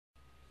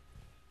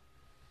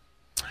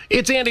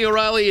It's Andy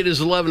O'Reilly. It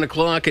is 11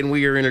 o'clock, and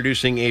we are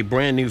introducing a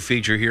brand new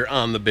feature here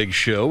on The Big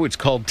Show. It's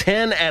called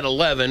 10 at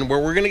 11, where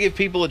we're going to give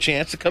people a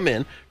chance to come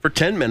in for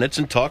 10 minutes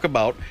and talk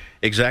about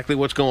exactly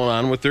what's going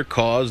on with their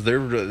cause,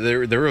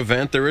 their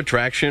event, their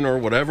attraction, or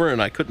whatever. And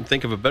I couldn't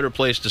think of a better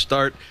place to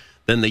start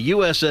than the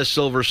USS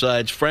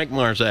Silversides. Frank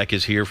Marzak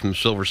is here from the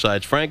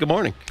Silversides. Frank, good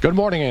morning. Good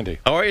morning, Andy.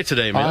 How are you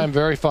today, man? I'm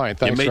very fine.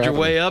 Thanks for You made your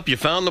having way me. up, you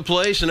found the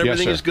place, and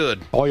everything is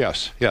good. Oh,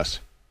 yes, yes.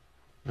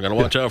 We're going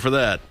to watch out for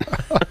that.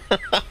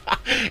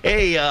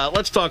 Hey,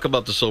 let's talk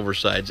about the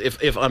Silversides.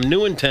 If I'm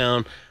new in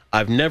town,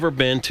 I've never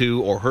been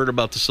to or heard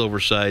about the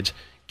Silversides,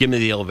 give me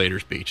the elevator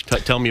speech.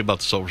 Tell me about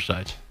the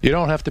Silversides. You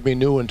don't have to be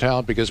new in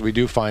town because we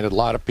do find a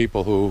lot of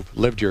people who've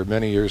lived here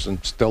many years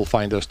and still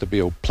find us to be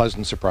a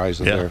pleasant surprise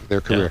in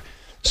their career. Yeah.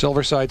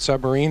 Silverside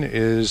Submarine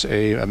is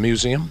a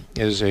museum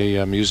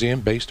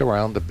based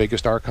around the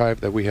biggest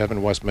archive that we have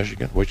in West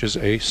Michigan, which is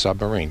a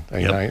submarine,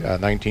 a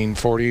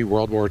 1940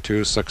 World War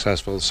II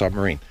successful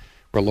submarine.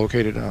 We're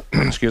located, on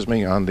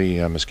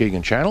the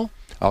Muskegon Channel,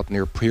 out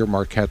near Pier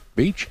Marquette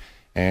Beach,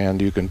 and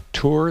you can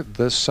tour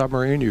this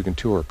submarine. You can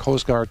tour a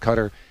Coast Guard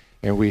cutter,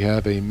 and we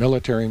have a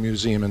military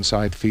museum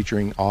inside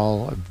featuring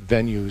all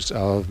venues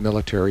of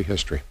military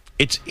history.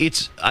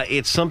 It's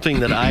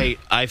something that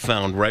I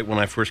found right when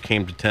I first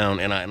came to town,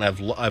 and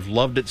I've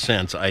loved it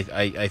since.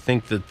 I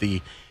think that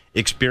the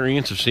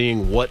experience of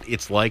seeing what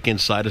it's like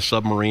inside a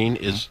submarine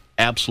is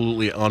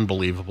absolutely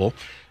unbelievable.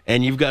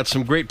 And you've got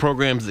some great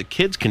programs that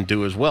kids can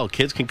do as well.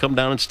 Kids can come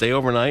down and stay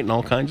overnight and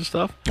all kinds of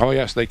stuff. Oh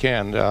yes, they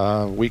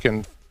can. We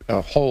can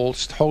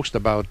host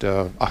about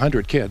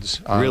 100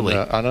 kids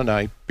on a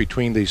night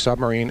between the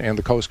submarine and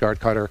the Coast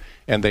Guard cutter,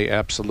 and they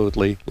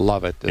absolutely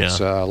love it. It's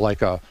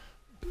like a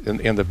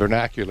in the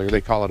vernacular,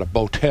 they call it a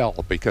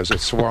botel because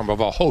it's a form of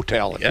a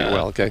hotel, if you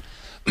will. Okay.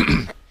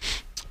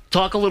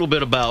 Talk a little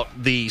bit about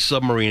the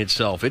submarine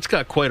itself. It's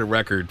got quite a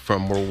record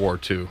from World War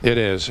II. It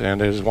is,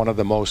 and it is one of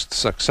the most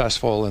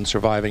successful in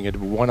surviving. It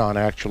went on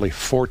actually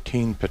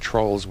 14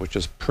 patrols, which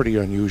is pretty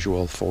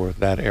unusual for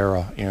that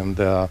era, and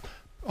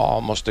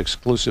almost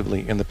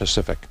exclusively in the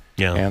Pacific.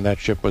 Yeah. And that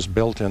ship was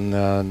built in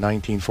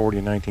 1940,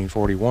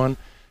 1941,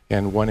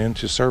 and went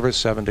into service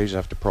 7 days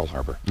after Pearl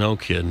Harbor. No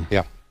kidding.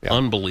 Yeah.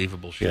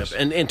 Unbelievable ship. Yes.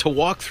 And to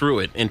walk through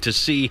it and to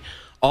see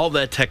all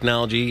that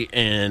technology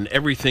and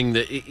everything,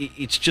 that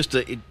it's just,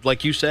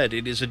 like you said,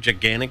 it is a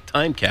gigantic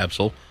time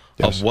capsule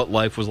of what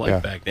life was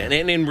like back then.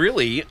 And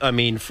really, I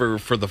mean, for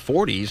the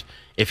 40s,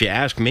 if you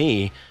ask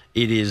me,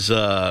 it is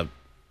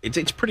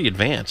it's pretty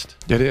advanced.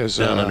 It is.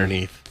 Down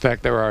underneath. In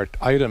fact, there are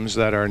items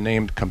that are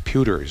named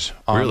computers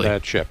on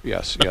that ship.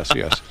 Yes.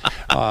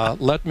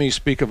 Let me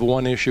speak of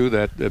one issue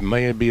that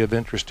may be of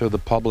interest to the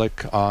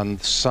public. On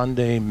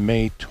Sunday,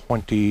 May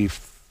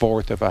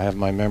 24th, if I have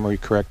my memory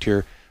correct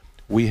here,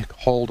 we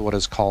hold what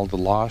is called the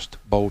Lost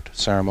Boat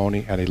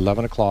Ceremony at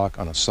 11 o'clock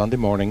on a Sunday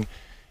morning,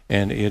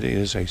 and it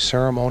is a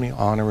ceremony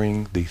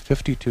honoring the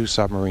 52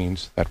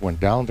 submarines that went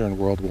down during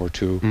World War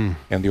II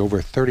and the over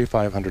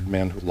 3,500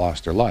 men who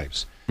lost their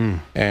lives.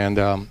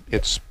 And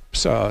it's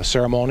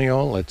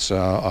ceremonial, it's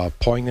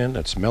poignant,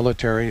 it's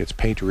military, it's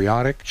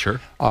patriotic.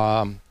 Sure.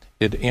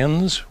 It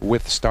ends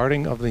with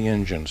starting of the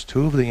engines.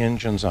 2 of the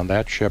engines on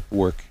that ship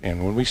work,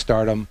 and when we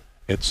start them,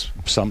 it's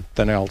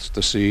something else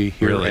to see,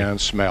 hear,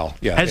 and smell.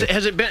 Yeah.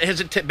 Has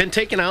it been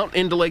taken out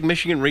into Lake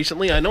Michigan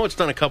recently? I know it's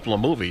done a couple of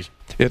movies.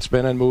 It's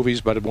been in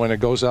movies, but when it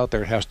goes out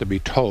there, it has to be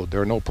towed.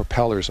 There are no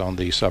propellers on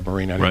the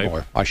submarine anymore.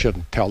 Right. I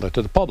shouldn't tell that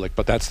to the public,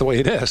 but that's the way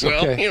it is.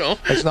 Well, okay?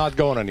 It's not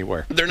going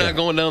anywhere. They're not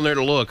going down there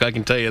to look, I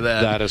can tell you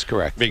that. That is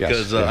correct.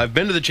 Because I've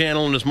been to the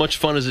channel, and as much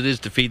fun as it is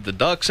to feed the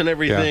ducks and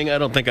everything, I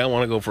don't think I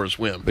want to go for a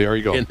swim. There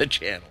you go. In the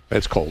channel.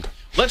 It's cold.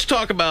 Let's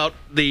talk about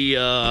the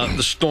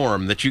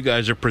storm that you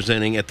guys are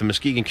presenting at the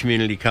Muskegon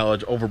Community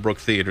College Overbrook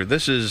Theater.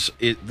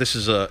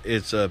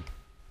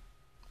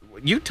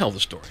 You tell the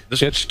story.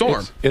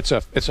 Storm. It's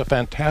a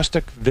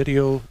fantastic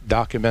video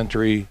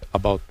documentary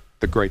about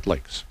the Great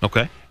Lakes.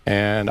 Okay.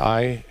 And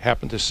I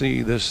happened to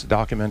see this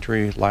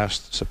documentary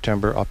last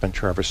September up in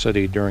Traverse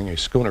City during a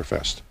Schooner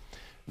Fest.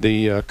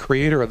 The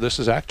creator of this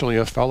is actually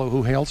a fellow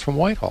who hails from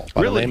Whitehall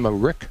by the name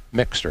of Rick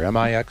Mixter,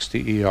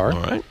 M-I-X-T-E-R.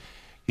 All right.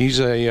 He's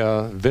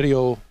a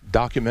video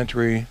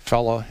documentary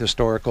fellow,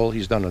 historical.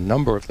 He's done a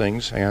number of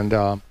things, and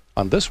on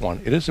this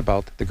one, it is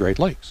about the Great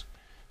Lakes.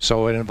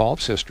 So it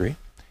involves history.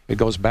 It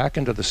goes back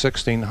into the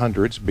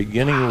 1600s,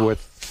 beginning with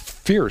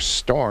fierce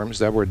storms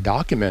that were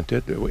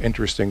documented,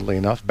 interestingly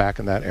enough, back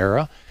in that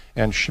era,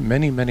 and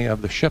many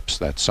of the ships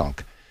that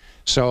sunk.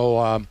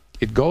 So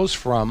it goes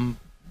from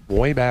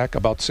way back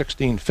about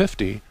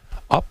 1650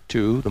 up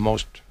to the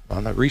most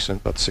not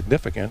recent but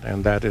significant,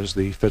 and that is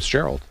the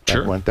Fitzgearld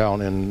that went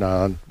down in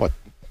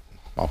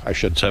I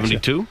should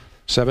 72?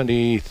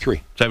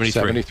 73.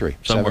 73.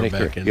 Somewhere 73.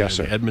 Back in yes,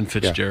 sir. Edmund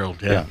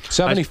Fitzgearld. Yeah.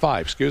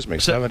 75, excuse me.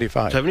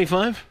 75.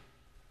 75?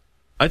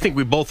 I think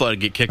we both ought to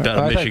get kicked out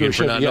of Michigan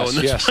for not knowing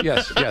this.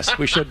 Yes,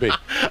 we should be.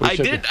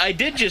 I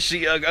did just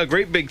see a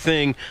great big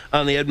thing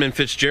on the Edmund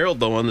Fitzgearld,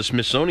 though, on the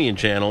Smithsonian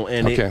Channel,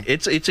 and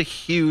it's a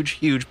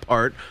huge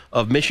part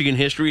of Michigan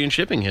history and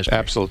shipping history.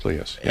 Absolutely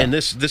is. Yeah. And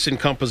this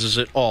encompasses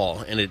it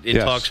all, and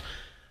it talks.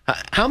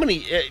 How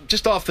many,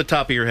 just off the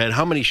top of your head,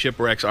 how many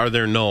shipwrecks are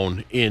there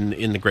known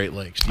in the Great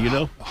Lakes? Do you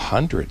know?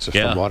 Hundreds,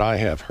 from what I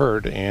have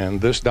heard.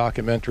 And this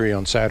documentary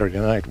on Saturday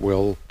night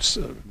will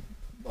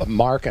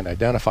mark and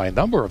identify a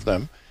number of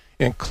them,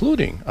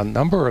 including a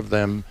number of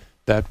them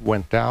that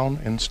went down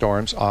in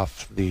storms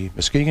off the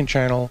Muskegon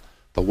Channel,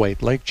 the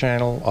White Lake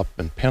Channel, up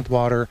in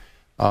Pentwater.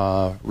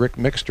 Rick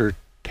Mixter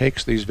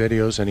takes these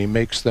videos and he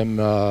makes them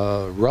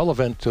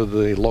relevant to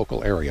the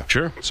local area.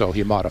 Sure. So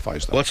he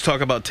modifies them. Let's talk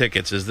about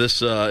tickets. Is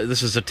this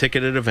is a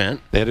ticketed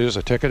event? It is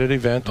a ticketed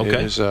event. Okay.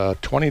 It is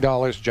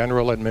 $20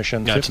 general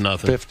admission. That's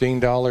nothing.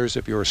 $15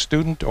 if you're a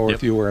student or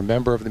if you were a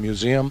member of the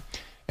museum.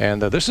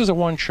 And this is a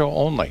one show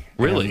only.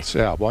 Really?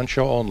 Yeah, one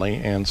show only.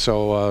 And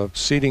so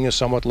seating is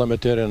somewhat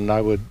limited, and I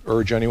would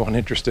urge anyone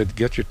interested to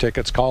get your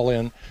tickets. Call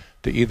in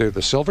to either the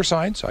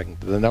Silversides.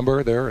 The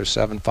number there is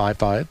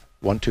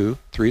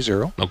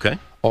 755-1230. Okay.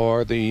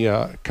 Or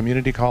the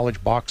Community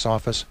College box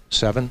office,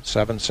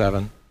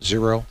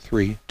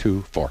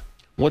 777-0324.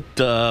 What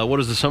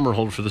does the summer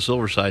hold for the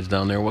Silversides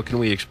down there? What can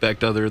we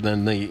expect other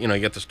than you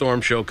got the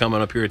Storm Show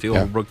coming up here at the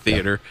Overbrook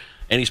Theater? Yeah.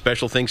 Any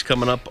special things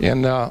coming up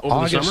in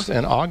over the summer?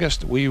 In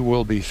August, we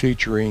will be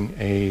featuring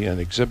an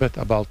exhibit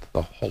about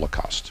the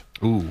Holocaust.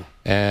 Ooh.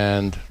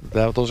 And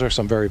those are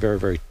some very, very,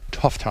 very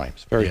tough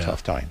times,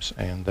 tough times.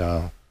 And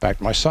in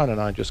fact, my son and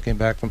I just came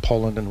back from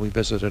Poland, and we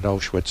visited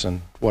Auschwitz,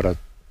 and what a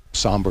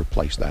somber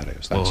place that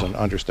is. That's an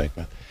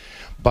understatement.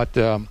 But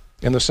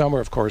in the summer,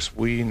 of course,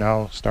 we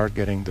now start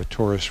getting the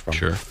tourists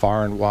from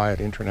far and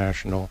wide,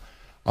 international.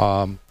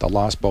 The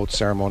Lost Boat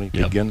Ceremony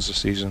begins the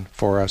season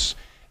for us.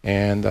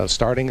 And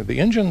the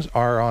engines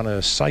are on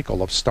a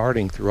cycle of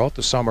starting throughout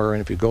the summer.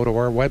 And if you go to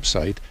our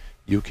website,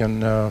 you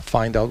can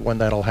find out when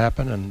that'll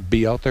happen and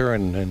be out there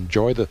and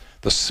enjoy the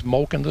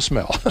smoke and the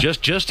smell.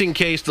 just in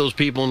case those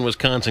people in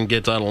Wisconsin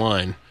gets out of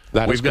line,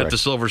 we've got the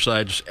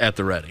Silversides at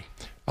the ready.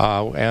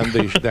 And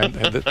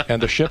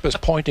the ship is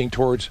pointing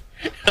towards.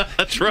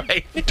 That's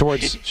right.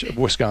 Towards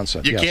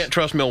Wisconsin. You can't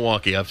trust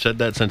Milwaukee. I've said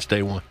that since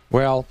day one.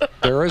 Well,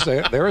 there is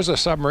a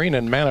submarine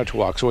in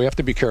Manitowoc, so we have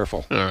to be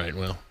careful. All right.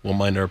 Well, we'll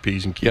mind our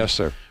P's and Q's. Yes,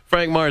 sir.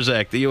 Frank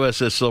Marzak, the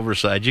USS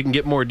Silverside. You can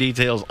get more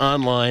details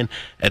online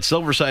at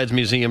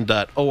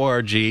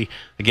silversidesmuseum.org.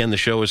 Again, the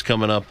show is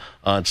coming up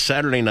on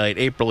Saturday night,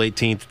 April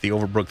 18th at the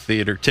Overbrook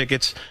Theater.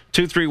 Tickets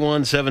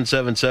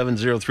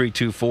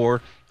 231-777-0324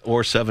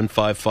 or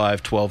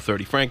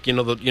 755-1230. Frank, you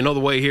know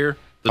the way here.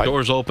 The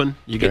door's open.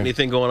 You get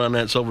anything going on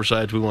at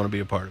Silversides, we want to be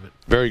a part of it.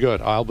 Very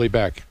good. I'll be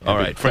back. All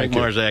right. Frank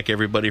Marzak,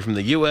 everybody from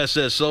the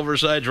USS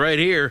Silversides right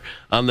here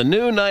on the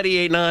new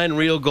 98.9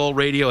 Real Gold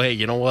Radio. Hey,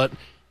 you know what?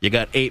 You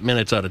got 8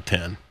 minutes out of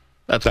 10.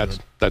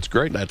 That's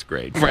great. That's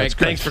great. Frank,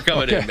 thanks for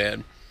coming in,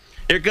 man.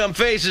 Here come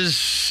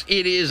Faces.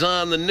 It is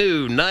on the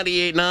new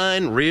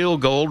 98.9 Real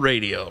Gold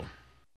Radio.